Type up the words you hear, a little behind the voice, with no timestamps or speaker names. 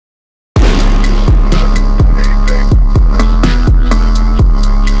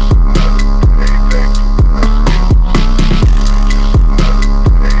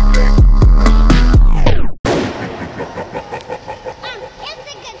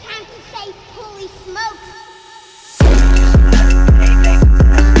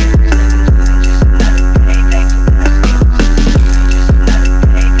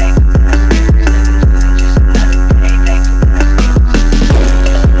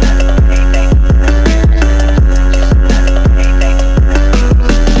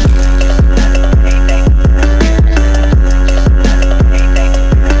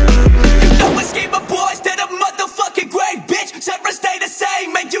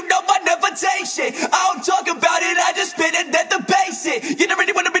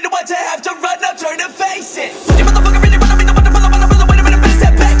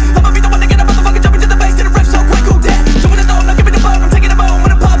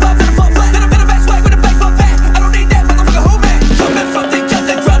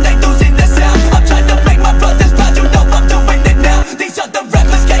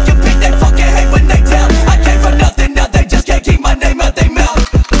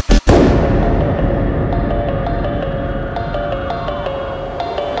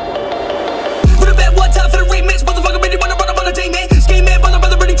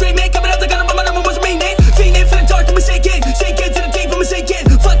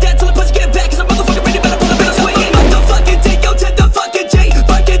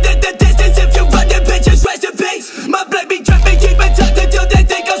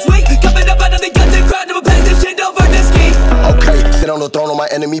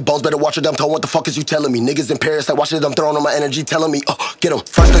enemy. Bones better watch your dumb tone. What the fuck is you telling me? Niggas in Paris, like watching them throwing on my energy, telling me, get 'em.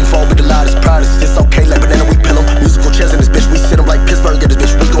 First thing fall with the loudest, proudest. It's okay, like banana, we pill 'em. Musical chairs in this bitch, we sit 'em like Pittsburgh in this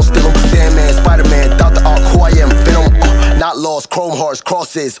bitch, we gon' steal 'em. Sandman, Spider-Man, doubt the arc, who I am, Venom. Not lost, chrome hearts,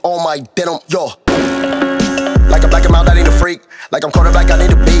 crosses, on my denim, yo. Like a black and mild, I ain't a freak. Like I'm quarterback, I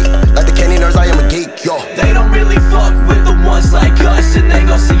need a beat. Like the candy nerds, I am a geek, yo. They don't really fuck with